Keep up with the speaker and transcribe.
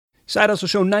Side Hustle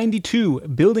Show 92,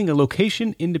 building a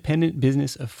location-independent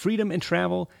business of freedom and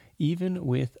travel, even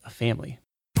with a family.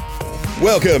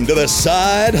 Welcome to the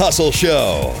Side Hustle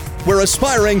Show, where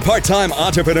aspiring part-time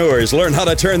entrepreneurs learn how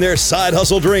to turn their side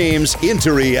hustle dreams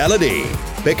into reality.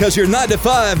 Because your 9 to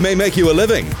 5 may make you a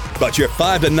living, but your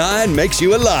 5 to 9 makes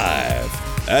you alive.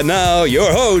 And now,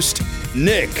 your host,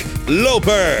 Nick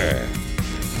Loper.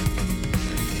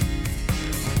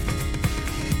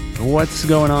 What's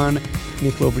going on?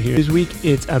 Nick Loper here. This week,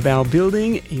 it's about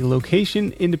building a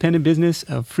location-independent business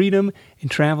of freedom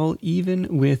and travel,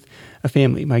 even with a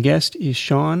family. My guest is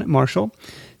Sean Marshall,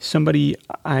 somebody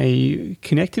I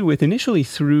connected with initially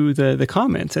through the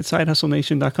comments at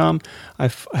sidehustlenation.com. I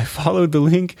followed the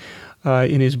link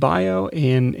in his bio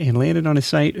and landed on his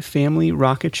site,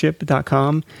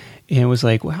 familyrocketship.com, and was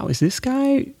like, wow, is this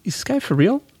guy for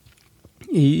real?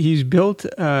 He's built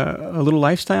a little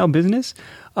lifestyle business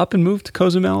up and moved to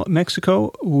Cozumel,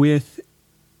 Mexico with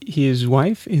his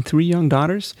wife and 3 young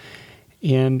daughters.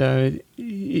 And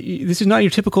this is not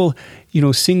your typical,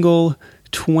 single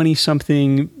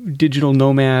 20-something digital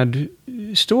nomad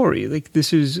story. Like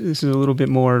this is a little bit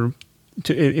more,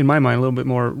 in my mind, a little bit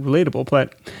more relatable,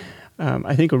 but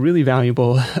I think a really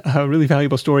valuable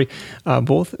story,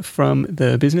 both from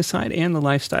the business side and the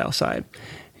lifestyle side.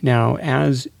 Now,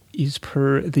 as is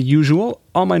per the usual,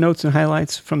 all my notes and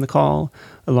highlights from the call,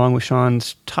 along with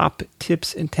Sean's top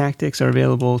tips and tactics, are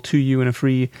available to you in a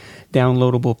free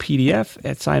downloadable PDF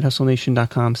at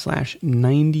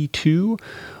sidehustlenation.com/92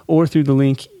 or through the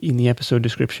link in the episode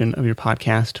description of your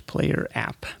podcast player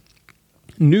app.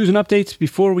 News and updates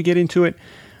before we get into it.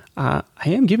 I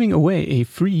am giving away a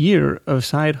free year of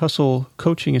Side Hustle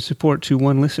coaching and support to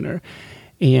one listener,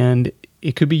 and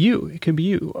it could be you.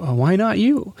 Why not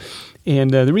you?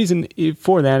 And the reason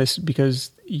for that is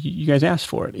because you guys asked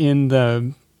for it in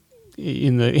the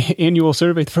annual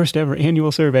survey, the first ever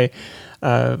annual survey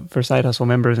for Side Hustle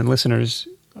members and listeners.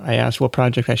 I asked what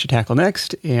project I should tackle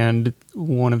next, and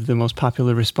one of the most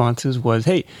popular responses was,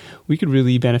 "Hey, we could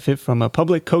really benefit from a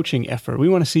public coaching effort. We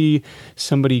want to see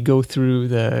somebody go through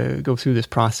this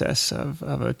process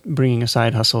of bringing a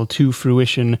side hustle to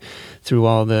fruition through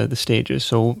all the stages."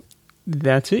 So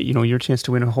that's it. Your chance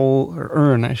to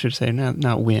earn, I should say,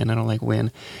 not win. I don't like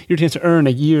win. Your chance to earn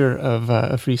a year of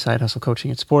a free side hustle coaching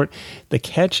and support. The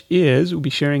catch is we'll be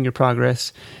sharing your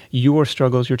progress, your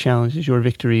struggles, your challenges, your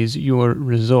victories, your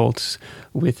results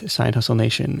with Side Hustle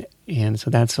Nation. And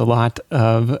so that's a lot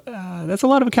of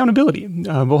accountability,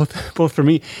 both for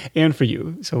me and for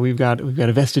you. So we've got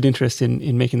a vested interest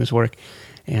in making this work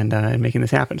and making this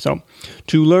happen. So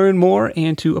to learn more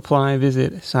and to apply,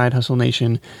 visit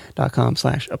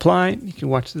sidehustlenation.com/apply. You can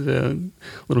watch the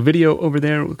little video over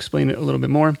there. We'll explain it a little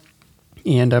bit more.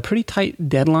 And a pretty tight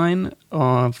deadline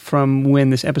from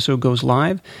when this episode goes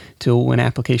live till when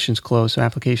applications close. So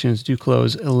applications do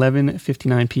close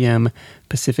 11:59 p.m.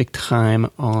 Pacific time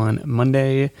on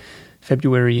Monday,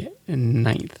 February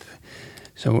 9th.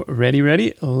 So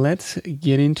ready? Let's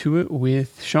get into it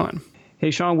with Sean. Hey,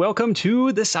 Sean, welcome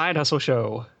to the Side Hustle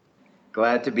Show.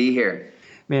 Glad to be here.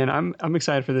 Man, I'm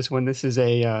excited for this one. This is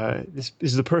this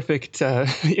is the perfect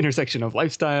intersection of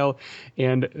lifestyle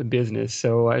and business.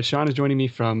 So Sean is joining me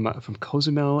from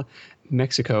Cozumel,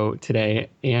 Mexico today,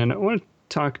 and I want to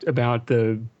talk about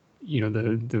the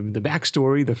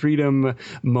backstory, the freedom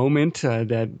moment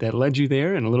that led you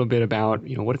there, and a little bit about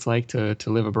what it's like to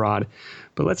live abroad.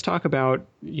 But let's talk about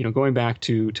going back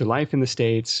to life in the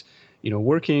States.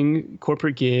 Working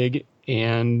corporate gig,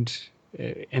 and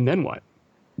then what?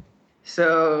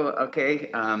 So,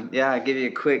 okay, I'll give you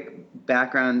a quick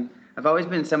background. I've always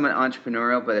been somewhat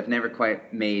entrepreneurial, but I've never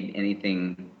quite made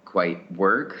anything quite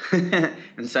work.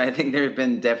 And so I think there have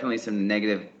been definitely some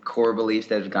negative core beliefs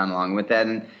that have gone along with that.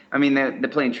 And I mean, the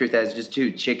plain truth is just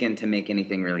too chicken to make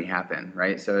anything really happen,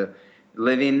 right? So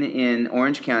living in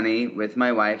Orange County with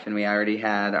my wife, and we already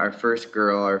had our first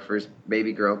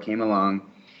baby girl came along.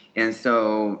 And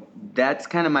so that's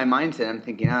kind of my mindset. I'm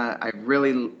thinking, I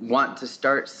really want to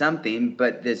start something,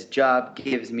 but this job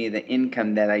gives me the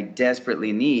income that I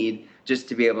desperately need just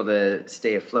to be able to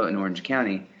stay afloat in Orange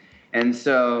County. And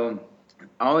so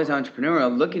always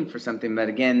entrepreneurial, looking for something, but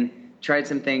again, tried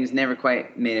some things, never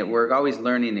quite made it work, always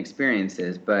learning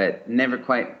experiences, but never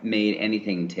quite made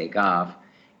anything take off.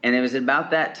 And it was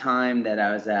about that time that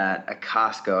I was at a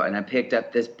Costco, and I picked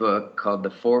up this book called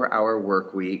The 4-Hour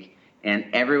Workweek. And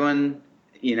everyone,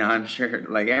 I'm sure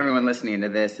like everyone listening to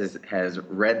this has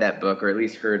read that book or at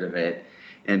least heard of it,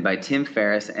 and by Tim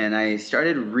Ferriss. And I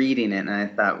started reading it and I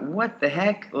thought, what the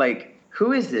heck? Like,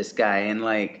 who is this guy? And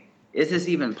like, is this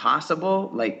even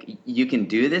possible? Like, you can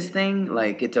do this thing?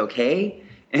 Like, it's okay?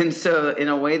 And so in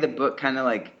a way, the book kind of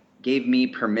like gave me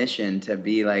permission to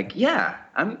be like, yeah,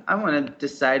 I want to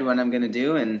decide what I'm going to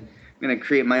do, and I'm going to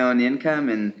create my own income,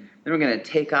 and then we're going to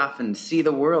take off and see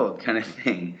the world kind of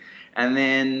thing. And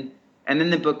then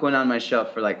the book went on my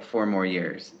shelf for like 4 more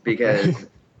years because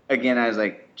again, I was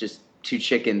like just too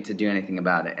chicken to do anything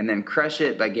about it. And then Crush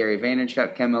It by Gary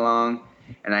Vaynerchuk came along,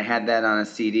 and I had that on a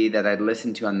CD that I'd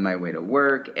listen to on my way to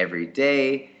work every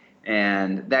day.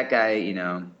 And that guy, you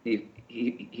know,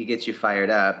 he gets you fired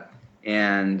up.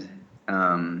 And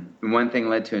one thing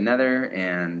led to another,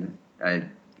 and I,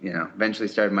 you know, eventually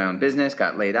started my own business,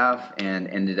 got laid off, and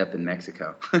ended up in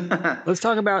Mexico. Let's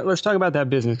talk about that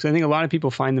business, because I think a lot of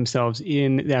people find themselves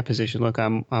in that position. Look,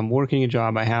 I'm working a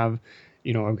job. I have,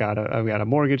 you know, I've got a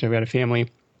mortgage. I've got a family.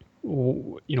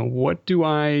 You know, what do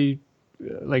I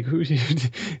like? Who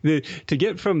to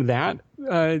get from that,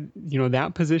 you know,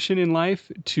 that position in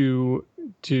life to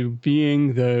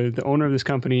being the owner of this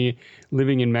company,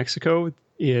 living in Mexico,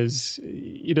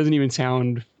 it doesn't even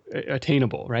sound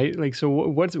attainable, right? Like, so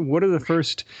what are the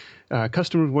first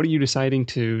customers? What are you deciding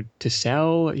to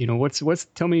sell? You know,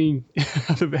 tell me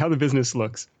how the business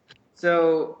looks.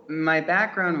 So my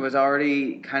background was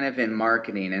already kind of in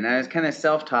marketing, and I was kind of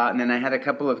self-taught, and then I had a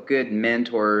couple of good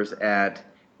mentors at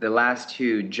the last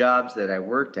 2 jobs that I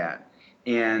worked at,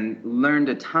 and learned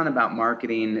a ton about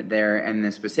marketing there, and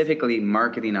then specifically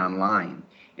marketing online.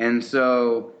 And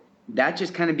so that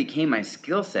just kind of became my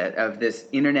skill set of this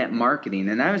internet marketing.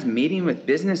 And I was meeting with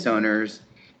business owners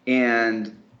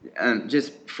and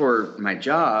just for my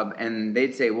job, and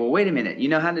they'd say, well, wait a minute, you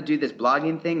know how to do this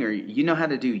blogging thing, or you know how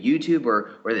to do YouTube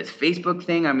or this Facebook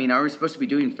thing? I mean, are we supposed to be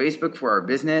doing Facebook for our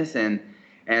business? And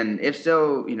if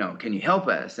so, you know, can you help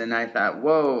us? And I thought,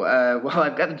 whoa, well,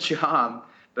 I've got a job,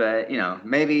 but, you know,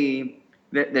 maybe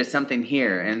there's something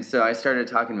here. And so I started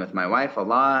talking with my wife a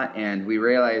lot, and we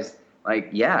realized, like,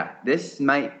 yeah, this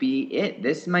might be it.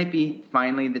 This might be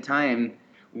finally the time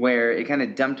where it kind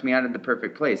of dumped me out of the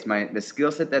perfect place. The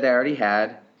skill set that I already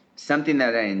had, something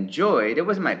that I enjoyed. It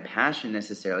wasn't my passion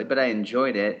necessarily, but I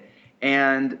enjoyed it.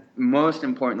 And most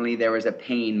importantly, there was a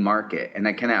paying market, and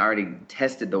I kind of already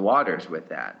tested the waters with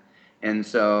that. And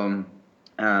so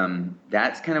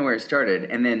that's kind of where it started.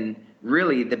 And then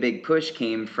really the big push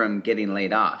came from getting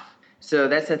laid off. So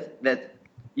that's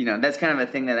kind of a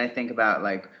thing that I think about,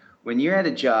 like, when you're at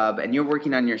a job and you're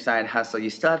working on your side hustle, you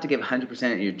still have to give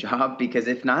 100% at your job, because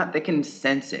if not, they can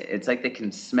sense it. It's like they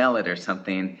can smell it or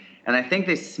something. And I think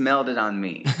they smelled it on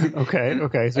me.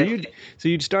 Okay.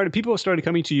 So people started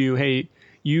coming to you, hey,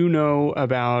 you know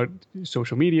about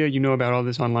social media, you know about all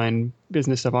this online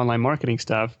business stuff, online marketing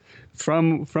stuff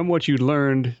from what you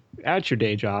learned at your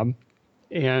day job.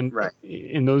 And right.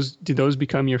 did those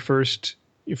become your first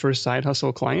side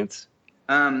hustle clients?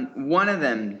 One of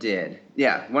them did.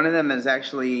 Yeah. One of them is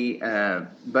actually a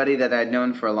buddy that I'd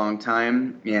known for a long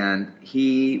time, and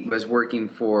he was working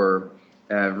for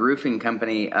a roofing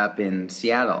company up in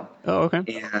Seattle. Oh,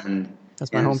 okay. And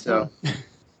that's my hometown. So,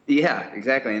 yeah,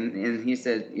 exactly. And he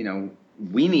said, you know,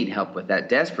 we need help with that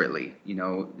desperately. You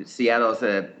know, Seattle is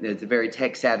a very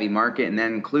tech savvy market, and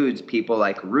that includes people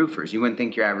like roofers. You wouldn't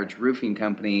think your average roofing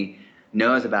company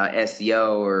knows about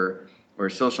SEO or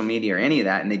social media or any of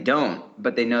that, and they don't,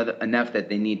 but they know enough that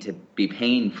they need to be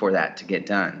paying for that to get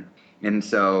done. And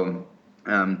so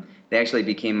they actually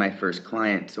became my first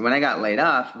client. So when I got laid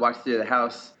off, walked through the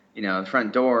house, you know, the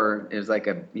front door, it was like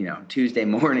a, you know, Tuesday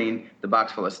morning, the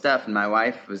box full of stuff, and my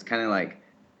wife was kind of like,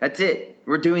 that's it,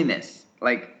 we're doing this.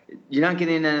 Like, you're not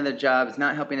getting another job, it's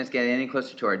not helping us get any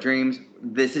closer to our dreams,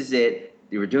 this is it,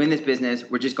 we're doing this business,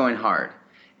 we're just going hard.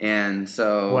 And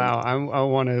so, wow, I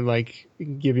want to like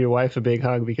give your wife a big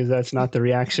hug, because that's not the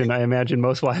reaction I imagine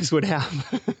most wives would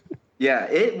have. Yeah,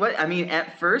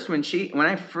 at first when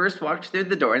I first walked through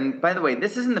the door, and by the way,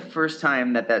 this isn't the first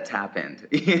time that's happened.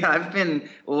 I've been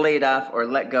laid off or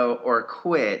let go or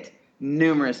quit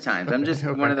numerous times. I'm just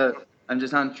I'm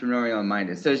just entrepreneurial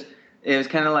minded. So it was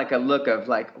kind of like a look of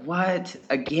like, what,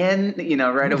 again, you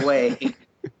know, right away.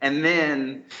 And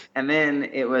then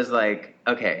it was like,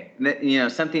 okay, you know,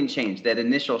 something changed. That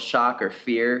initial shock or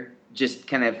fear just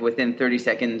kind of within 30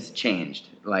 seconds changed.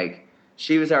 Like,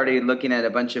 she was already looking at a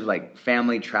bunch of like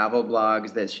family travel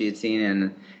blogs that she had seen,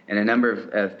 and a number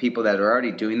of people that are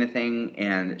already doing the thing.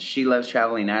 And she loves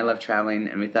traveling, I love traveling.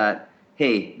 And we thought,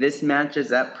 hey, this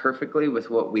matches up perfectly with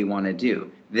what we want to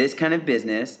do. This kind of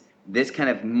business, this kind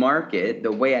of market,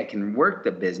 the way I can work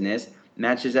the business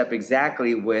matches up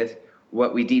exactly with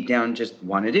what we deep down just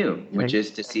want to do, which is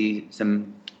to see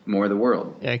some more of the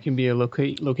world. Yeah, it can be a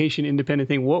location independent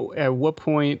thing. At what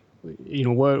point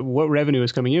what revenue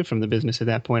is coming in from the business at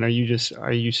that point? Are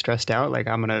you stressed out? Like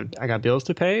I got bills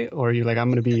to pay, or are you like, I'm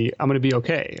going to be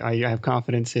okay. I have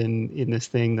confidence in this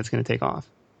thing that's going to take off.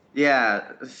 Yeah.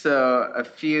 So a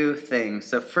few things.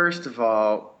 So first of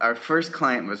all, our first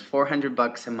client was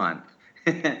 $400 a month.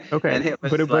 Okay. And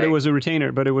but it was a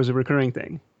retainer, but it was a recurring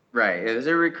thing. Right. It was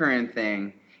a recurring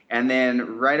thing. And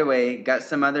then right away got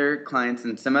some other clients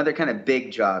and some other kind of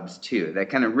big jobs too that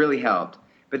kind of really helped.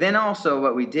 But then also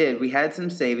what we did, we had some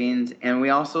savings and we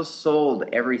also sold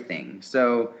everything.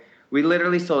 So we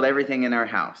literally sold everything in our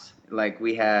house. Like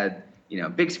we had,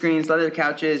 big screens, leather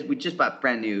couches. We just bought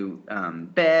brand new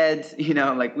beds,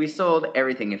 like we sold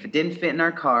everything. If it didn't fit in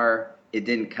our car, it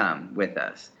didn't come with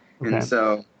us. Okay.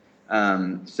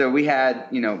 And so we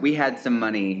had some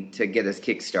money to get us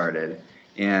kickstarted.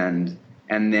 And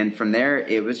then from there,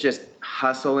 it was just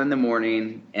hustle in the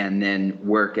morning and then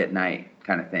work at night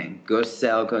kind of thing. Go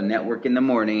sell, go network in the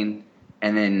morning.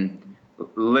 And then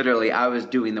literally I was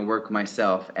doing the work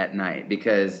myself at night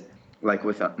because like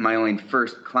with my only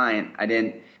first client, I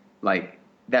didn't like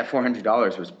that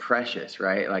 $400 was precious,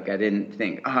 right? Like I didn't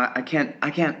think, I can't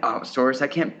outsource. I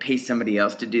can't pay somebody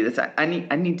else to do this. I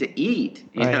need to eat,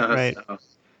 Right.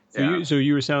 So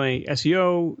you were selling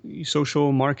SEO,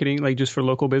 social marketing, like just for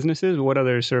local businesses? What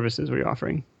other services were you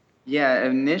offering? Yeah,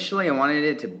 initially I wanted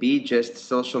it to be just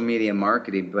social media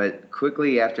marketing, but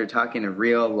quickly after talking to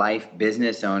real life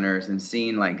business owners and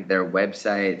seeing like their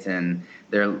websites and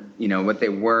their, what they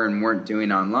were and weren't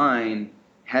doing online,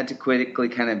 had to quickly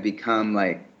kind of become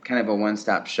like kind of a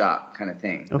one-stop shop kind of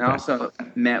thing. Okay. And I also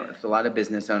met with a lot of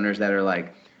business owners that are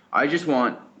like, I just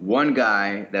want one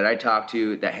guy that I talk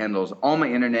to that handles all my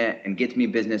internet and gets me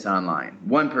business online.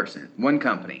 One person, one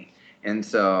company. And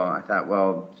so I thought,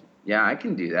 well, yeah, I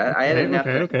can do that. I had enough.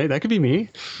 Okay, that could be me.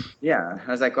 Yeah,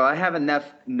 I was like, well, I have enough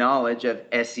knowledge of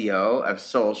SEO, of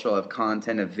social, of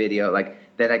content, of video, like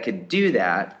that I could do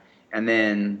that, and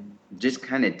then just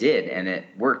kind of did, and it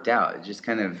worked out. It just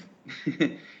kind of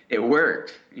it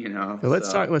worked, So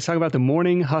let's talk about the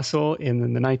morning hustle and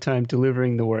then the nighttime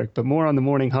delivering the work, but more on the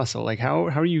morning hustle. Like how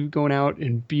are you going out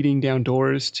and beating down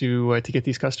doors to get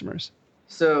these customers?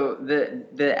 So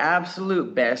the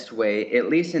absolute best way, at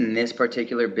least in this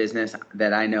particular business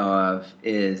that I know of,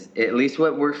 is at least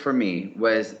what worked for me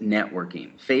was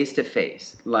networking, face to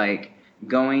face, like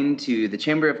going to the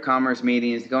Chamber of Commerce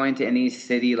meetings, going to any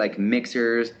city like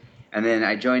mixers, and then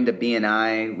I joined the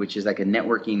BNI, which is like a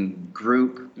networking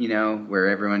group, where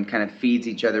everyone kind of feeds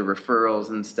each other referrals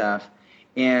and stuff.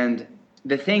 And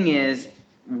the thing is,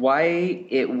 why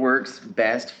it works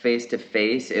best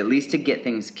face-to-face, at least to get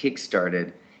things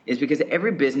kick-started, is because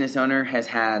every business owner has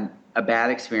had a bad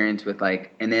experience with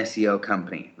like an SEO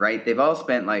company, right? They've all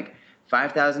spent like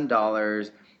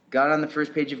 $5,000, got on the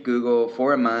first page of Google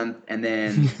for a month, and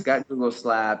then got Google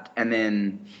slapped, and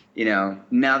then,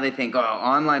 now they think,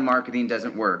 online marketing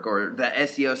doesn't work, or the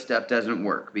SEO stuff doesn't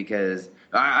work because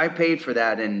I paid for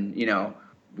that and,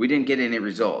 we didn't get any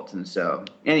results. And so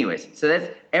anyways, so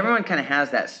that's, everyone kind of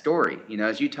has that story,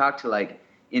 as you talk to like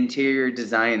interior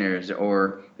designers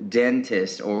or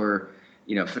dentists or,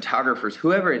 photographers,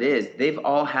 whoever it is, they've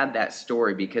all had that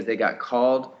story because they got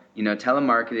called,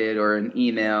 telemarketed or an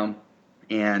email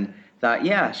and thought,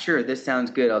 yeah, sure, this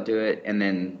sounds good, I'll do it. And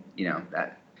then,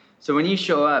 that. So when you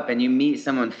show up and you meet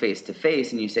someone face to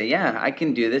face and you say, yeah, I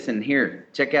can do this, and here,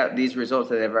 check out these results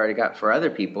that I've already got for other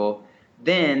people,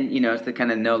 then, it's the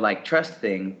kind of know, like, trust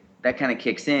thing that kind of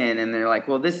kicks in, and they're like,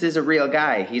 well, this is a real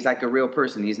guy. He's like a real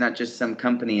person. He's not just some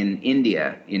company in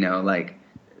India, like,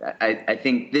 I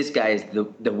think this guy is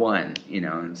the one,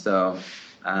 and so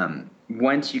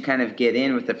once you kind of get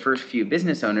in with the first few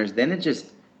business owners, then it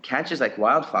just catches like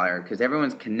wildfire because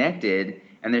everyone's connected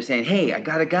and they're saying, hey, I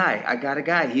got a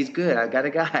guy, he's good, I got a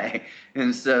guy.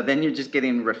 And so then you're just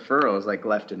getting referrals like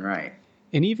left and right.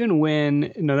 And even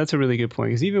when, that's a really good point,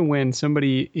 because even when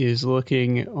somebody is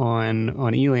looking on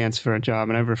Elance for a job,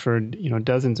 and I've referred,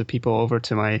 dozens of people over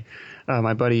to my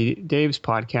my buddy Dave's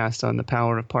podcast on the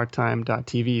power of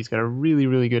parttime.tv. He's got a really,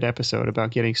 really good episode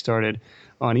about getting started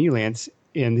on Elance.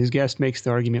 And his guest makes the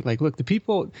argument like, look, the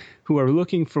people who are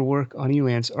looking for work on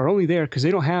Elance are only there because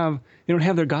they don't have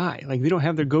their guy. Like they don't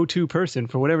have their go-to person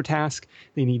for whatever task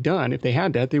they need done. If they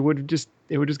had that, they would just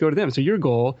go to them. So your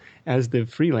goal as the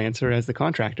freelancer, as the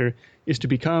contractor, is to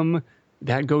become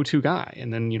that go-to guy.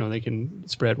 And then, they can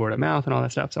spread word of mouth and all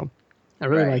that stuff. So I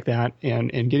really like that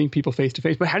and getting people face to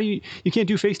face. But how do you can't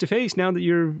do face to face now that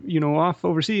you're, off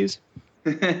overseas?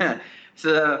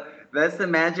 So that's the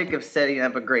magic of setting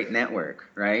up a great network,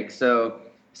 right? So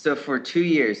for 2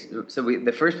 years,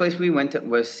 the first place we went to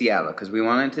was Seattle because we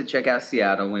wanted to check out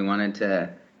Seattle. We wanted to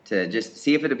to just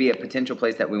see if it'd be a potential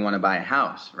place that we want to buy a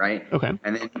house, right? Okay.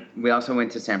 And then we also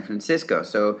went to San Francisco.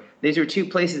 So these were two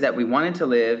places that we wanted to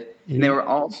live, and they were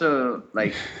also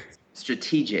like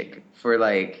strategic for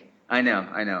like, I know,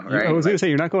 right? I was going to say,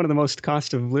 you're not going to the most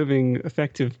cost of living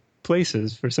effective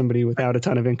places for somebody without a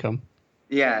ton of income.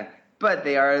 Yeah, but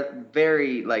they are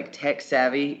very like tech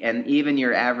savvy, and even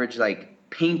your average like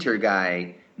painter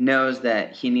guy knows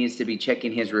that he needs to be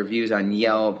checking his reviews on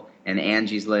Yelp and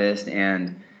Angie's List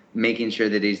and making sure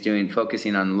that he's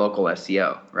focusing on local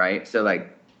SEO, right? So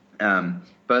like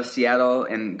both Seattle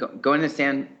and going to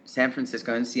San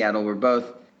Francisco and Seattle were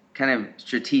both kind of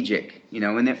strategic. You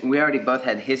know, we already both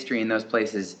had history in those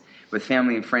places with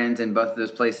family and friends in both of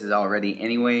those places already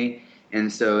anyway,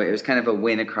 and so it was kind of a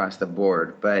win across the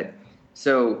board. But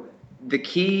so the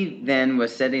key then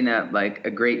was setting up like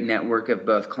a great network of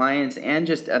both clients and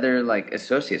just other like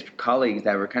associates, colleagues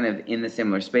that were kind of in the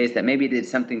similar space that maybe did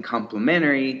something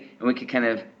complementary, and we could kind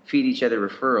of feed each other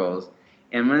referrals.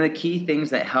 And one of the key things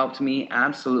that helped me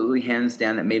absolutely hands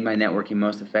down that made my networking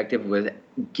most effective was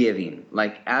giving,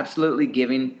 like absolutely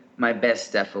giving my best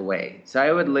stuff away. So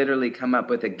I would literally come up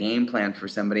with a game plan for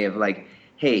somebody of like,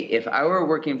 hey, if I were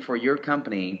working for your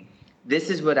company, this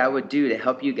is what I would do to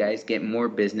help you guys get more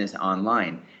business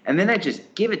online. And then I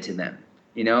just give it to them,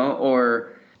 you know,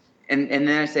 and then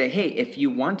I say, hey, if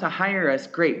you want to hire us,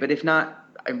 great. But if not,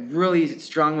 I really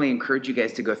strongly encourage you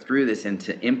guys to go through this and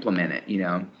to implement it, you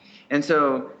know. And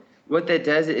so what that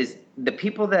does is the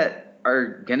people that are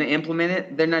going to implement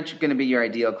it, they're not going to be your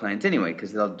ideal clients anyway,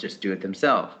 because they'll just do it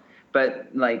themselves. But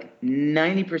like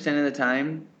 90% of the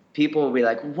time, people will be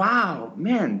like, wow,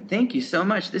 man, thank you so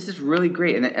much. This is really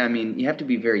great. And I mean, you have to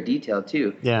be very detailed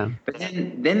too. Yeah. But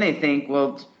then they think,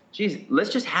 well, geez, let's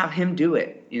just have him do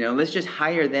it. You know, let's just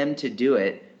hire them to do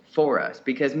it for us,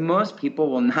 because most people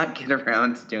will not get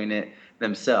around to doing it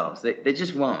themselves. They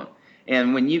just won't.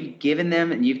 And when you've given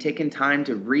them and you've taken time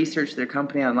to research their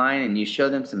company online and you show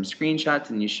them some screenshots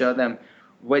and you show them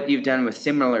what you've done with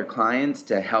similar clients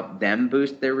to help them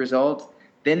boost their results,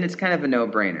 then it's kind of a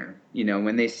no-brainer. You know,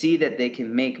 when they see that they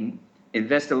can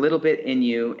invest a little bit in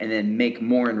you and then make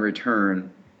more in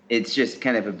return, it's just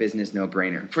kind of a business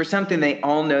no-brainer for something they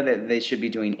all know that they should be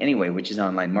doing anyway, which is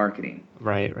online marketing.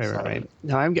 Right.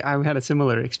 No, I've had a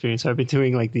similar experience. I've been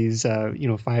doing like these,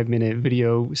 5-minute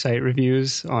video site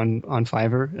reviews on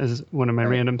Fiverr as one of my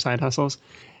random side hustles.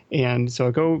 And so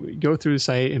I go through the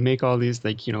site and make all these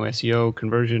like, SEO,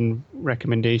 conversion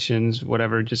recommendations,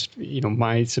 whatever, just,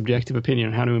 my subjective opinion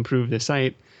on how to improve the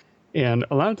site. And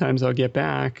a lot of times I'll get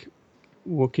back,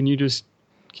 well, can you just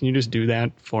do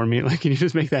that for me? Like, can you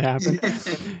just make that happen?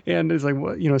 And it's like,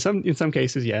 well, in some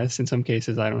cases, yes. In some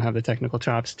cases, I don't have the technical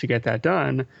chops to get that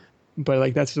done. But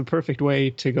like, that's the perfect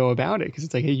way to go about it. Because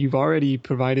it's like, hey, you've already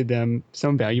provided them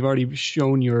some value. You've already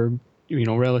shown your,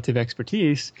 relative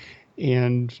expertise.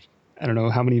 And I don't know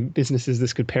how many businesses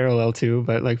this could parallel to,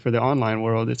 but like for the online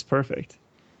world, it's perfect.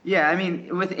 Yeah. I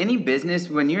mean, with any business,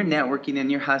 when you're networking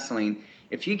and you're hustling,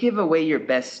 if you give away your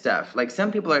best stuff, like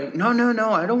some people are, no,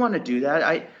 I don't want to do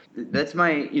that. That's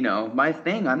my, my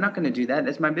thing. I'm not going to do that.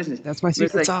 That's my business. That's my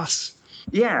secret sauce.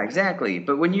 Yeah, exactly.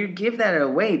 But when you give that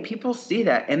away, people see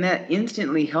that, and that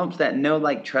instantly helps that know,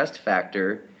 like, trust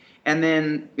factor. And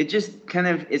then it just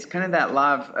it's kind of that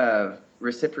law of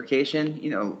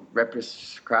reciprocation,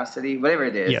 reciprocity, whatever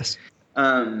it is. Yes.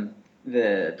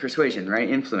 The persuasion, right?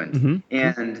 Influence.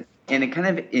 Mm-hmm. And it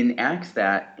kind of enacts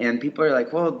that, and people are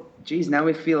like, well, geez, now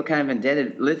we feel kind of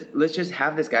indebted. Let's just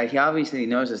have this guy. He obviously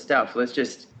knows his stuff. Let's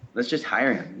just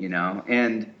hire him,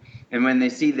 And when they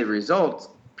see the results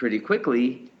pretty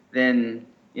quickly, then,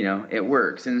 it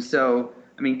works. And so,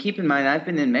 I mean, keep in mind, I've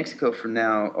been in Mexico for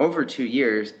now over 2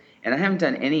 years, and I haven't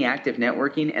done any active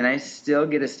networking, and I still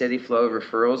get a steady flow of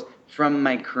referrals from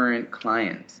my current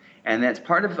clients. And that's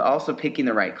part of also picking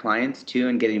the right clients too,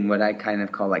 and getting what I kind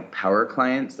of call like power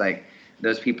clients, like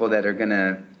those people that are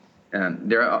gonna,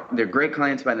 they're great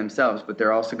clients by themselves, but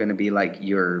they're also going to be like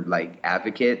your like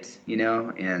advocates,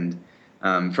 And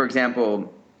for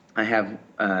example, I have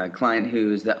a client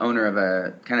who's the owner of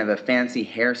a kind of a fancy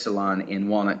hair salon in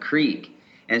Walnut Creek,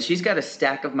 and she's got a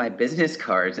stack of my business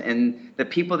cards. And the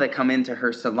people that come into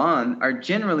her salon are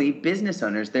generally business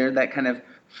owners. They're that kind of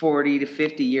 40 to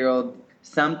 50-year-old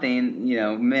something,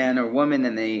 man or woman,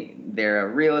 and they're a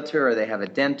realtor or they have a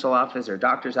dental office or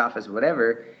doctor's office or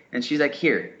whatever. And she's like,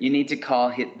 here, you need to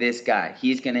call this guy.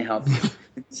 He's going to help you.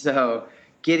 So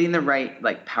getting the right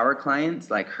like power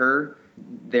clients like her,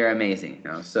 they're amazing.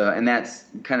 So, and that's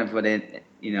kind of what it,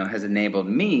 has enabled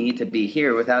me to be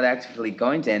here without actively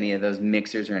going to any of those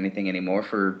mixers or anything anymore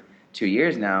for 2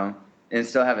 years now, and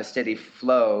still have a steady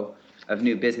flow of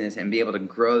new business and be able to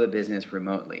grow the business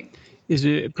remotely. Is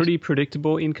it a pretty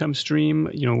predictable income stream?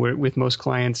 Where with most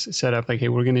clients set up like, hey,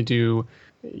 we're going to do,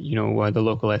 the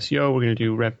local SEO, we're going to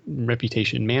do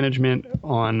reputation management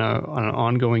on an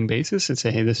ongoing basis, and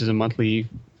say, hey, this is a monthly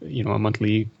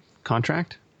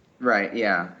contract. Right.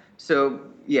 Yeah. So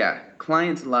yeah,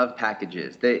 clients love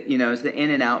packages. It's the in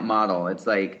and out model. It's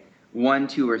like 1,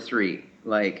 2, or 3.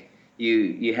 Like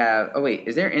you have. Oh wait,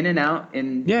 is there in and out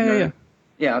in? Yeah.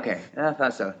 Yeah, okay. I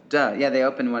thought so. Duh. Yeah, they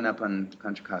opened one up on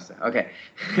Contra Costa. Okay,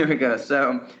 here we go.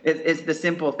 So it's the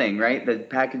simple thing, right? The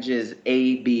package is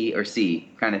A, B, or C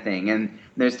kind of thing. And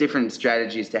there's different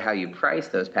strategies to how you price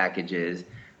those packages.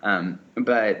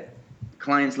 But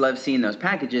clients love seeing those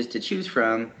packages to choose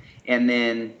from. And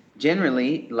then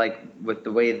generally, like with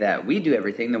the way that we do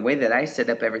everything, the way that I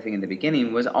set up everything in the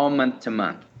beginning was all month to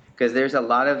month. Because there's a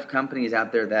lot of companies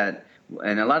out there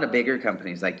and a lot of bigger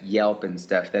companies like Yelp and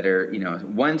stuff that are,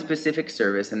 one specific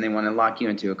service, and they want to lock you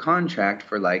into a contract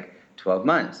for like 12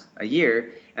 months, a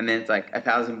year, and then it's like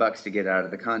 $1,000 to get out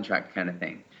of the contract kind of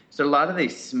thing. So a lot of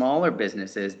these smaller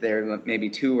businesses, they're maybe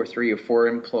 2 or 3 or 4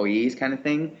 employees kind of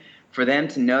thing. For them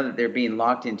to know that they're being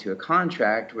locked into a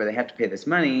contract where they have to pay this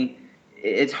money,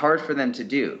 it's hard for them to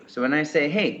do. So when I say,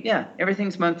 hey, yeah,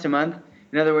 everything's month to month,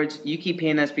 in other words, you keep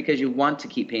paying us because you want to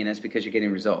keep paying us because you're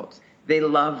getting results. They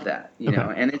love that,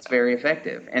 and it's very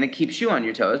effective. And it keeps you on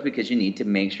your toes because you need to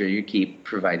make sure you keep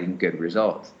providing good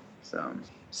results.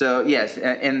 So yes,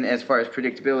 and as far as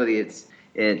predictability,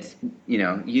 it's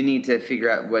you need to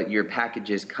figure out what your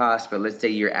packages cost. But let's say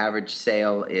your average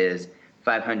sale is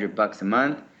 $500 a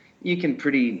month. You can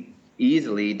pretty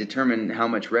easily determine how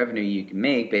much revenue you can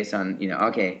make based on,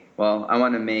 okay, well, I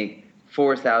want to make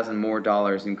 $4,000 more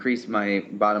dollars, increase my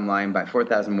bottom line by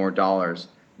 $4,000 more dollars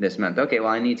this month. Okay, well,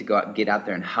 I need to get out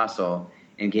there and hustle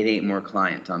and get 8 more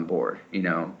clients on board,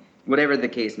 whatever the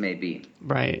case may be.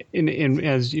 Right. And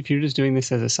as if you're just doing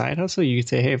this as a side hustle, you could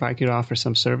say, hey, if I could offer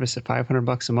some service at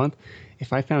 $500 a month,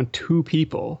 if I found 2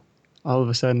 people, all of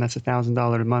a sudden that's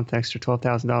 $1,000 a month, extra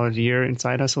 $12,000 a year in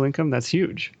side hustle income. That's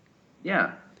huge.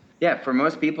 Yeah. Yeah. For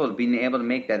most people, being able to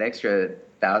make that extra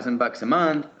 $1,000 a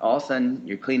month, all of a sudden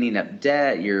you're cleaning up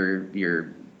debt,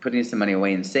 you're putting some money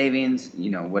away in savings,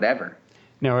 whatever.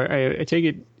 Now, I take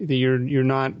it that you're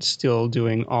not still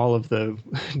doing all of the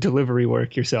delivery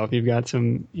work yourself. You've got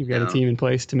a team in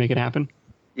place to make it happen.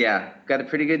 Yeah, got a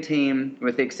pretty good team,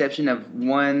 with the exception of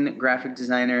one graphic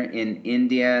designer in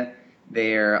India.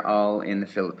 They're all in the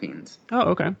Philippines.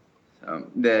 Oh, okay. So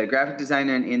the graphic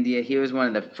designer in India, he was one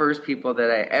of the first people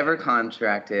that I ever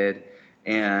contracted,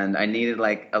 and I needed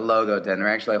like a logo done, or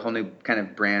actually a whole new kind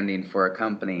of branding for a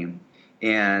company.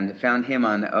 And found him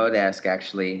on Odesk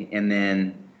actually, and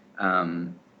then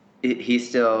he's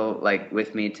still like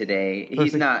with me today.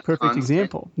 He's not perfect constant.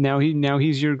 Example. Now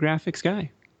he's your graphics guy.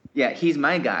 Yeah, he's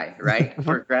my guy, right,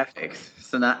 for graphics.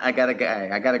 So now I got a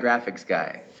graphics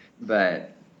guy,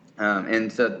 but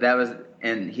and so that was,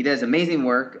 and he does amazing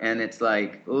work, and it's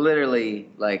like literally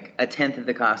like 1/10 of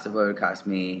the cost of what it would cost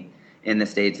me in the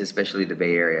States, especially the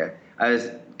Bay Area. I was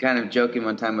kind of joking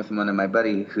one time with one of my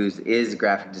buddy who's a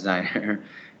graphic designer,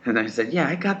 and I said, yeah,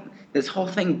 I got this whole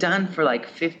thing done for like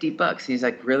 $50. He's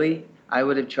like, really? I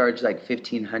would have charged like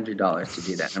 $1,500 to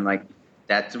do that. I'm like,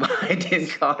 that's why I didn't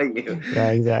call you. Yeah,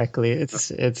 exactly.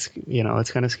 It's it's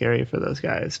kind of scary for those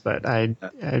guys, but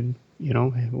you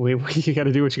got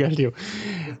to do what you got to do.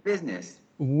 It's business.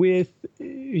 With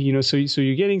so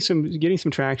you're getting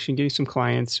some traction, getting some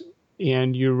clients,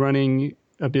 and you're running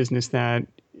a business that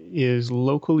is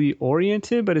locally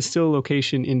oriented, but is still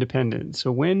location independent.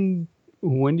 So when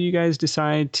do you guys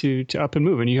decide to up and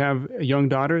move? And you have a young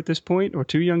daughter at this point, or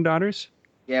 2 young daughters?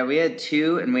 Yeah, we had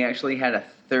 2, and we actually had a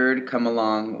 3rd come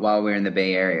along while we were in the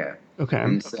Bay Area. Okay.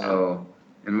 And so,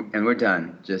 and we're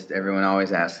done. Just everyone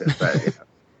always asks us, but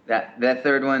that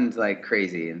 3rd one's like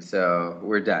crazy, and so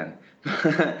we're done.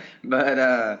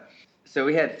 But so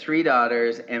we had 3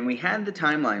 daughters, and we had the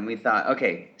timeline. We thought,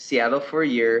 okay, Seattle for a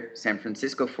year, San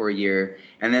Francisco for a year,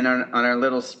 and then on our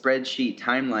little spreadsheet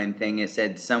timeline thing, it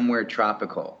said somewhere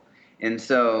tropical. And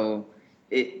so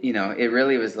it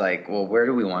really was like, well, where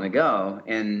do we want to go?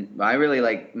 And I really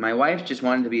my wife just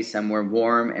wanted to be somewhere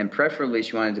warm, and preferably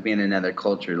she wanted to be in another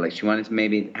culture. Like she wanted to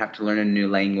maybe have to learn a new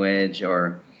language,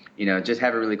 or, just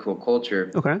have a really cool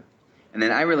culture. Okay. And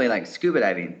then I really like scuba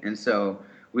diving. And so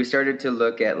we started to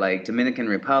look at like Dominican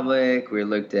Republic. We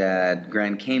looked at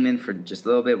Grand Cayman for just a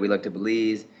little bit. We looked at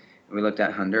Belize. We looked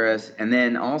at Honduras. And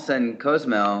then all of a sudden,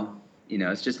 Cozumel,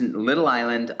 it's just a little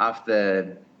island off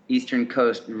the eastern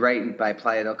coast, right by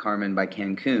Playa del Carmen, by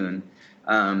Cancun.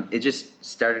 It just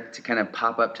started to kind of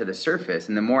pop up to the surface.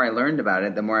 And the more I learned about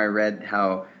it, the more I read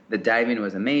how The diving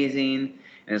was amazing,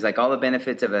 and it was like all the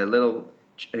benefits of a little,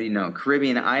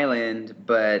 Caribbean island,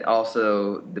 but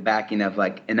also the backing of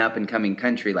like an up and coming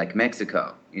country like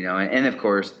Mexico, and of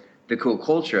course the cool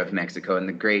culture of Mexico and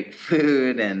the great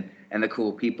food and the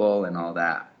cool people and all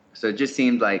that. So it just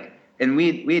seemed like, and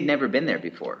we had never been there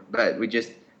before, but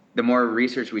the more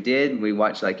research we did, we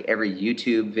watched like every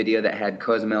YouTube video that had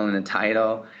Cozumel in the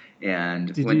title.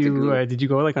 And did you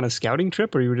go like on a scouting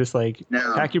trip, or you were just like,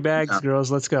 no, pack your bags,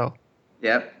 girls, let's go?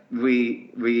 Yep.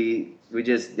 We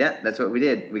just, that's what we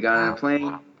did. We got on a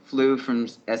plane, flew from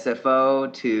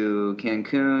SFO to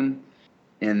Cancun,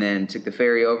 and then took the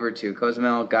ferry over to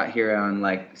Cozumel, got here on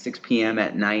like 6 p.m.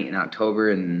 at night in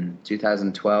October in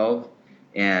 2012,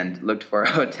 and looked for a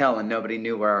hotel, and nobody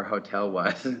knew where our hotel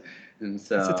was. And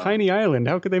so it's a tiny island.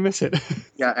 How could they miss it?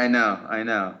 Yeah, I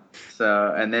know.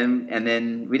 So, and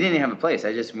then we didn't even have a place.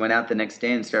 I just went out the next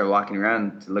day and started walking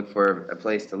around to look for a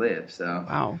place to live. So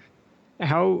wow.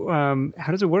 How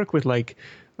does it work with like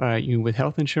with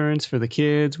health insurance for the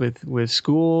kids, with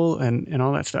school and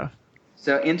all that stuff?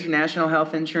 So international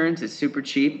health insurance is super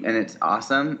cheap and it's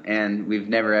awesome, and we've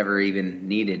never ever even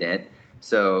needed it.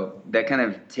 So that kind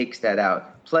of takes that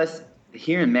out. Plus,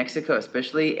 here in Mexico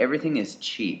especially, everything is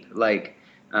cheap. Like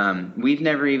we've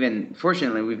never even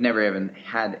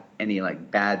had any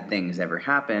like bad things ever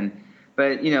happen.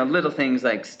 But, little things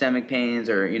like stomach pains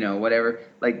or, whatever,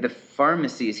 like the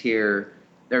pharmacies here,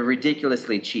 they're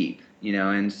ridiculously cheap,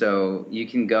 and so you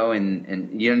can go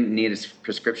and you don't need a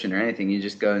prescription or anything. You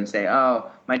just go and say, oh,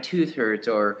 my tooth hurts,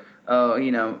 or, oh,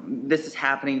 this is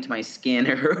happening to my skin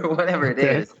or whatever it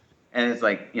is. And it's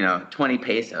like, 20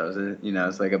 pesos,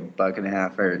 it's like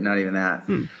 $1.50 or not even that.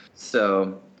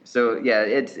 So yeah,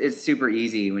 it's super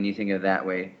easy when you think of it that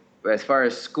way. But as far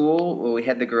as school, well, we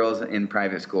had the girls in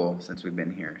private school since we've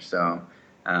been here. So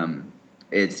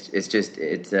there's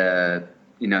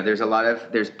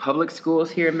public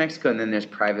schools here in Mexico, and then there's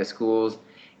private schools.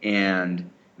 And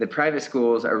the private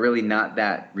schools are really not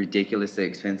that ridiculously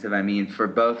expensive. I mean, for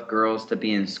both girls to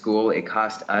be in school, it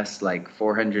cost us like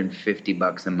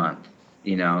 $450 a month,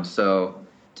 so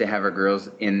to have our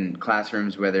girls in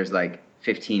classrooms where there's like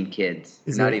 15 kids.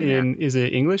 Is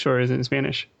it English or is it in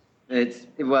Spanish? They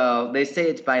say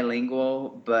it's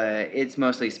bilingual, but it's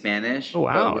mostly Spanish. Oh,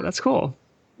 wow. That's cool.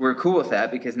 We're cool with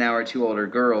that because now our 2 older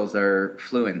girls are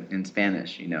fluent in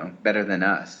Spanish, better than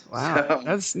us.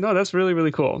 Wow. So. That's really,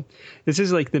 really cool. This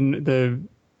is like the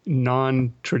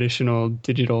non-traditional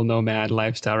digital nomad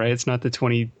lifestyle, right? It's not the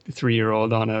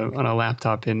 23-year-old on a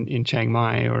laptop in Chiang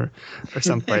Mai or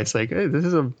someplace. Like, hey, this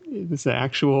is an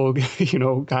actual,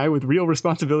 guy with real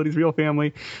responsibilities, real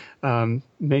family,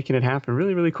 making it happen.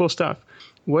 Really, really cool stuff.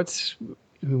 What's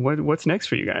next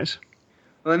for you guys?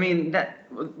 Well, I mean,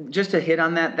 just to hit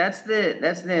on that, that's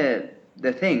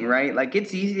the thing, right? Like,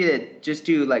 it's easy to just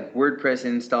do like WordPress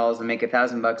installs and make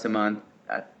 $1,000 a month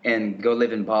and go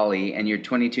live in Bali, and you're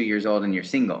 22 years old and you're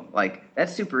single. Like,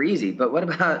 that's super easy. But what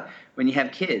about when you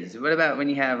have kids? What about when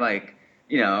you have like,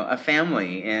 a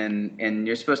family and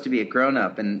you're supposed to be a grown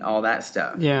up and all that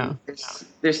stuff? Yeah.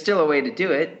 There's still a way to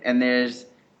do it, and there's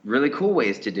really cool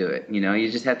ways to do it.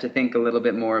 You just have to think a little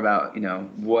bit more about,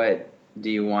 what do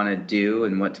you want to do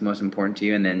and what's most important to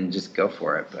you, and then just go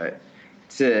for it. But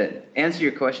to answer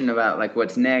your question about like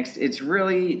what's next, it's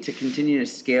really to continue to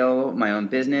scale my own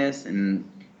business, and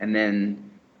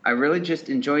then I really just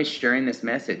enjoy sharing this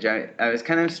message. I was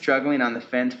kind of struggling on the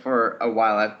fence for a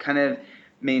while. I've kind of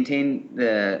maintained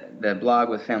the blog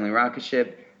with Family Rocket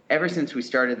Ship ever since we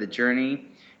started the journey,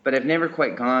 but I've never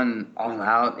quite gone all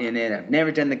out in it. I've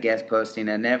never done the guest posting.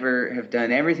 I never have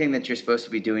done everything that you're supposed to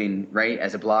be doing right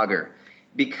as a blogger,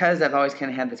 because I've always kind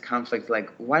of had this conflict, like,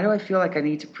 why do I feel like I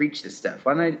need to preach this stuff?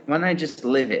 Why don't I just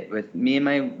live it with me and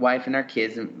my wife and our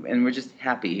kids, and we're just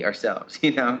happy ourselves,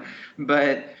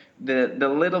 But the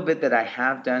little bit that I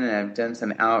have done, and I've done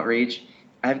some outreach,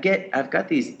 I've got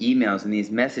these emails and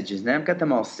these messages, and I've got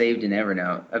them all saved in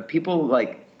Evernote of people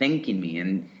like thanking me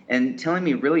and telling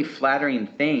me really flattering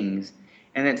things,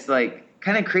 and it's like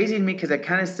kind of crazy to me because I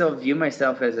kind of still view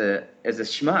myself as a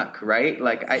schmuck, right?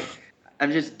 Like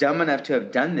I'm just dumb enough to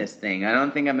have done this thing. I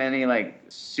don't think I'm any like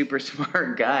super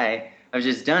smart guy. I've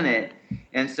just done it.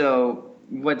 And so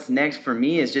what's next for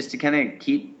me is just to kind of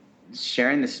keep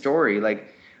sharing the story.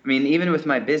 Like, I mean, even with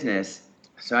my business,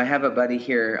 so I have a buddy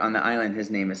here on the island.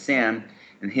 His name is Sam,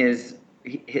 and his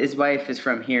wife is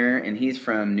from here, and he's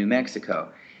from New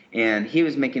Mexico. And he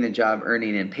was making a job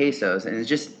earning in pesos, and it's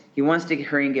just, he wants to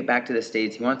hurry and get back to the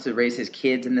States. He wants to raise his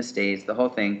kids in the States, the whole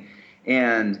thing.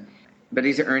 But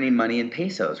he's earning money in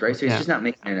pesos, right? So he's just not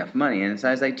making enough money. And so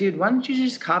I was like, dude, why don't you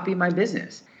just copy my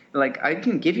business? like I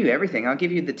can give you everything. I'll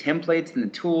give you the templates and the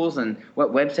tools and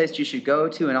what websites you should go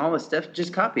to and all this stuff.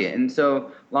 Just copy it. And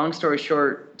so long story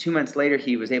short, 2 months later,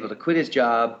 he was able to quit his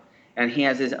job, and he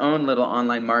has his own little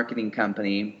online marketing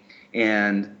company,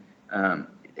 and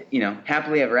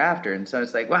happily ever after. And so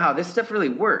it's like, wow, this stuff really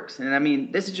works. And I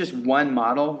mean, this is just one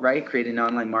model, right? Creating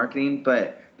online marketing,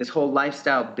 but this whole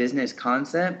lifestyle business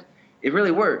concept, it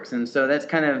really works. And so that's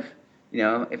kind of,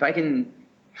 if I can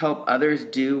help others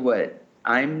do what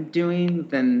I'm doing,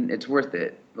 then it's worth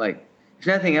it. Like, if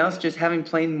nothing else, just having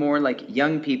plain more like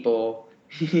young people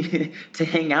to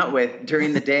hang out with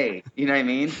during the day. You know what I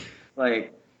mean?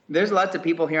 Like, there's lots of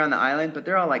people here on the island, but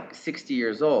they're all like 60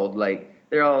 years old. Like,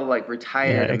 they're all like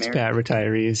retired expat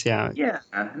retirees. Yeah. Yeah.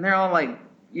 And they're all like,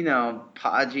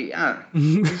 podgy.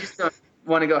 You just don't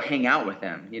want to go hang out with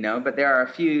them, but there are a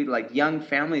few like young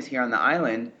families here on the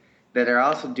island that are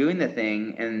also doing the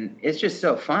thing. And it's just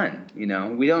so fun.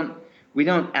 We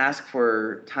don't ask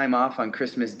for time off on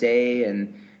Christmas Day,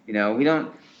 and, we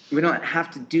don't have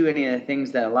to do any of the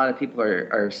things that a lot of people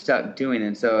are stuck doing.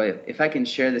 And so if I can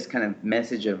share this kind of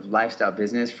message of lifestyle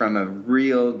business from a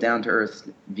real down-to-earth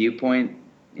viewpoint,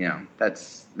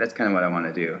 that's kind of what I want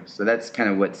to do. So that's kind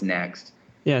of what's next.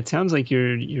 Yeah, it sounds like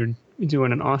you're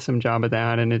doing an awesome job of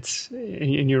that,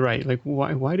 and you're right. Like,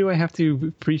 why do I have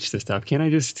to preach this stuff? Can't I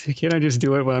just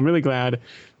do it? Well, I'm really glad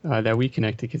that we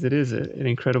connected, because it is an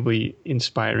incredibly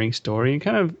inspiring story, and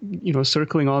kind of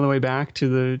circling all the way back to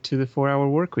the 4-hour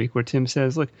work week, where Tim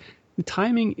says, look, the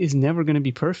timing is never going to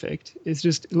be perfect. It's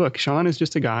just, look, Sean is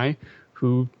just a guy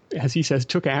who, as he says,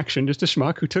 took action, just a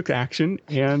schmuck who took action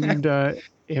and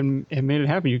made it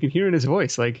happen. You can hear in his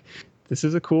voice, like, this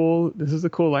is a cool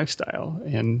lifestyle,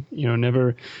 and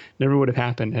never would have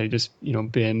happened had he just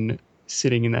been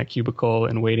sitting in that cubicle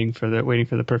and waiting for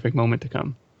the perfect moment to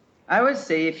come. I would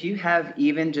say if you have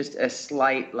even just a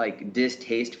slight like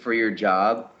distaste for your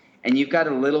job, and you've got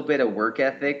a little bit of work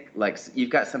ethic, like you've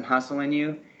got some hustle in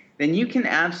you, then you can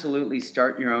absolutely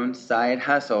start your own side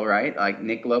hustle, right? Like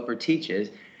Nick Loper teaches,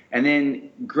 and then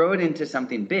grow it into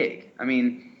something big. I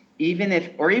mean,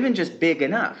 even just big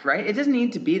enough, right? It doesn't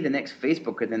need to be the next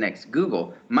Facebook or the next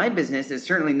Google. My business is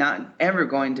certainly not ever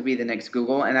going to be the next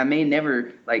Google, and I may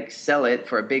never like sell it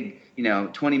for a big,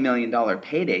 $20 million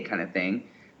payday kind of thing,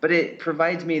 but it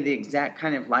provides me the exact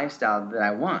kind of lifestyle that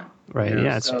I want. Right.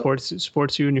 Yeah. It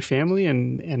supports you and your family,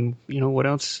 and what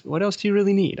else do you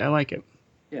really need? I like it.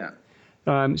 Yeah.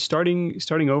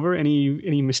 Starting over,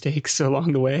 any mistakes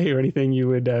along the way, or anything you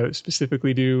would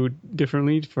specifically do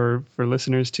differently for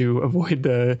listeners to avoid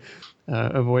the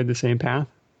same path?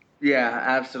 Yeah,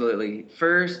 absolutely.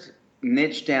 First,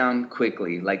 niche down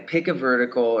quickly. Like, pick a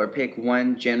vertical or pick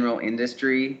one general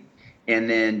industry, and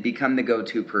then become the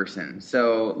go-to person.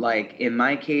 So, like in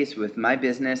my case with my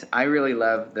business, I really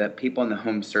love the people in the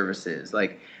home services,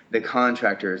 like the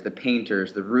contractors, the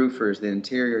painters, the roofers, the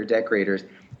interior decorators.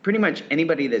 Pretty much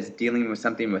anybody that's dealing with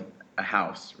something with a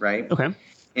house, right? Okay.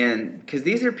 And because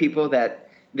these are people that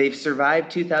they've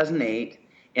survived 2008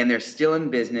 and they're still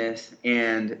in business,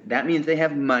 and that means they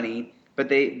have money, but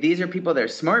these are people that are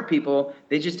smart people.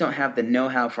 They just don't have the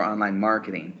know-how for online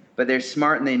marketing, but they're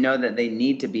smart and they know that they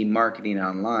need to be marketing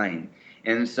online.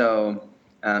 And so,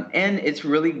 and it's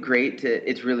really great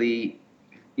it's really,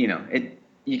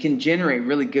 you can generate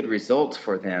really good results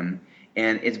for them.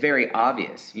 And it's very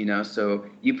obvious, so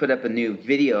you put up a new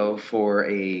video for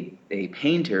a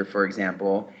painter, for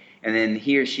example, and then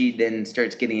he or she then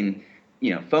starts getting,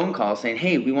 phone calls saying,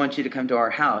 hey, we want you to come to our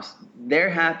house. They're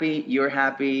happy, you're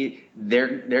happy,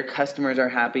 their customers are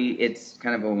happy. It's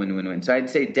kind of a win-win-win. So I'd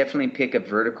say definitely pick a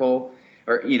vertical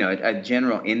or, a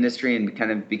general industry and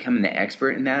kind of becoming the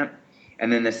expert in that.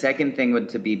 And then the second thing would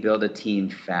to be build a team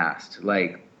fast.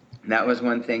 Like, that was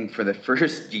one thing for the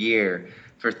first year.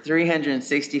 For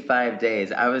 365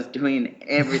 days, I was doing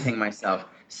everything myself,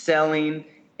 selling,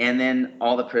 and then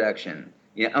all the production,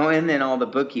 and then all the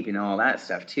bookkeeping and all that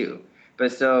stuff too.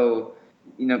 But so,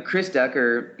 Chris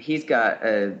Ducker, he's got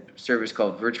a service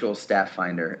called Virtual Staff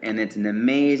Finder, and it's an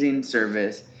amazing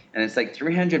service, and it's like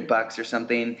 $300 or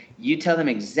something. You tell them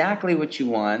exactly what you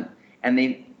want, and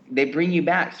they bring you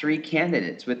back 3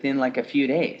 candidates within like a few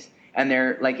days, and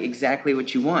they're like exactly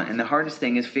what you want. And the hardest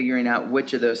thing is figuring out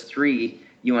which of those 3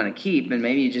 you want to keep, and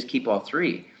maybe you just keep all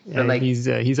 3. Yeah, like, he's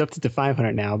up to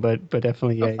 500 now, but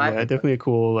definitely definitely a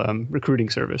cool recruiting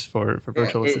service for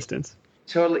virtual assistants.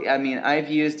 Totally. I mean,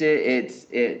 I've used it.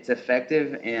 It's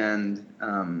effective, and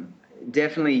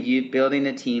definitely you building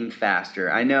a team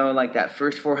faster. I know, like that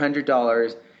first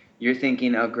 $400, you're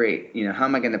thinking, oh great, how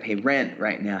am I going to pay rent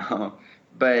right now?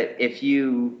 But if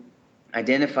you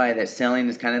identify that selling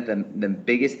is kind of the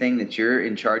biggest thing that you're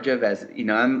in charge of. As you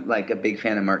know, I'm like a big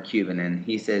fan of Mark Cuban, and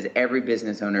he says every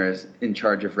business owner is in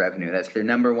charge of revenue. That's their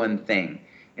number one thing.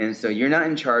 And so you're not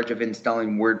in charge of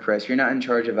installing WordPress. You're not in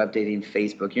charge of updating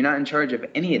Facebook. You're not in charge of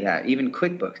any of that, even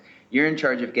QuickBooks. You're in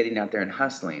charge of getting out there and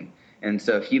hustling. And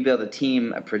so if you build a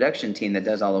team, a production team that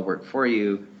does all the work for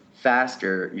you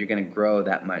faster, you're going to grow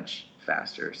that much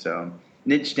faster. So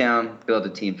niche down, build a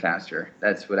team faster.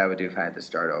 That's what I would do if I had to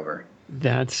start over.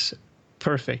 That's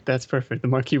perfect. That's perfect. The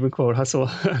Mark Cuban quote, hustle,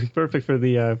 perfect for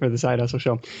the Side Hustle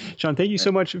Show. Sean, thank you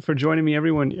so much for joining me.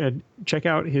 Everyone, check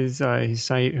out his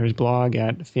site or his blog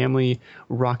at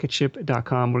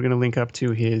familyrocketship.com. We're going to link up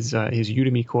to his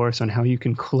Udemy course on how you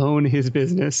can clone his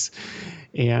business,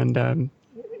 and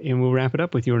we'll wrap it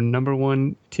up with your number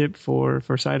one tip for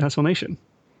Side Hustle Nation.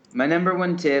 My number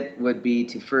one tip would be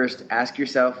to first ask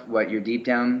yourself what your deep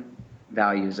down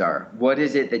values are. What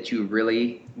is it that you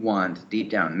really want deep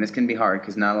down? And this can be hard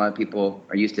because not a lot of people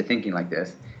are used to thinking like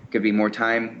this. It could be more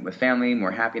time with family,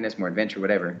 more happiness, more adventure,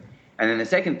 whatever. And then the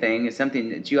second thing is something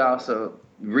that you also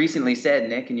recently said,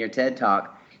 Nick, in your TED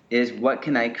Talk, is what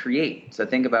can I create? So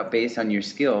think about based on your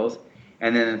skills.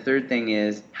 And then the third thing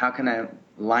is how can I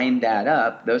line that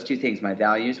up, those two things, my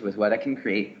values with what I can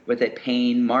create, with a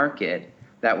paying market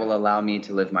that will allow me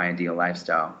to live my ideal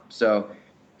lifestyle. So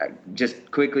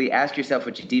just quickly ask yourself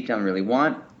what you deep down really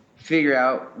want, figure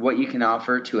out what you can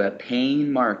offer to a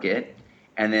paying market,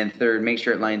 and then third, make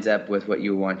sure it lines up with what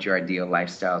you want your ideal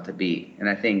lifestyle to be. And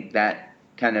I think that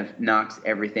kind of knocks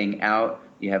everything out.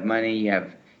 You have money, you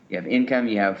have income,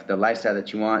 you have the lifestyle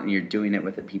that you want, and you're doing it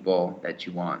with the people that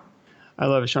you want. I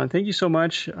love it, Sean. Thank you so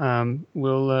much.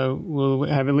 We'll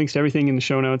have links to everything in the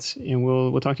show notes, and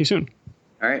we'll talk to you soon.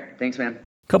 All right. Thanks, man.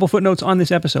 Couple footnotes on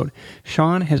this episode.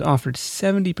 Sean has offered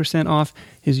 70% off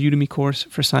his Udemy course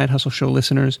for Side Hustle Show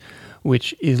listeners,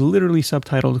 which is literally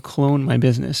subtitled Clone My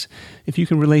Business. If you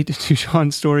can relate to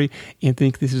Sean's story and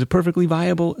think this is a perfectly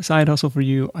viable side hustle for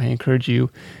you, I encourage you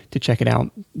to check it out.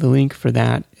 The link for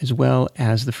that, as well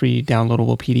as the free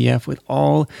downloadable PDF with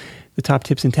all the top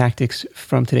tips and tactics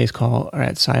from today's call, are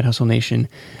at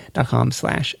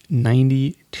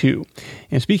sidehustlenation.com/92.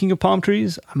 And speaking of palm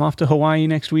trees, I'm off to Hawaii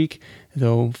next week,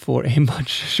 though for a much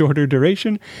shorter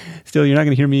duration. Still, you're not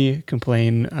going to hear me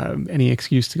complain. Any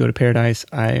excuse to go to paradise,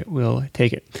 I will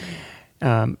take it.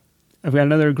 I've got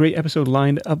another great episode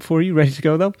lined up for you, ready to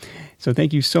go though. So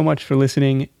thank you so much for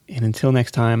listening. And until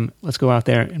next time, let's go out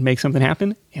there and make something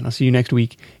happen. And I'll see you next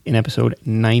week in episode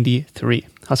 93.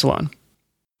 Hustle on.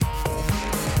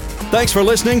 Thanks for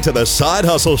listening to The Side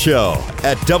Hustle Show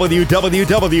at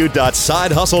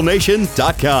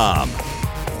www.sidehustlenation.com.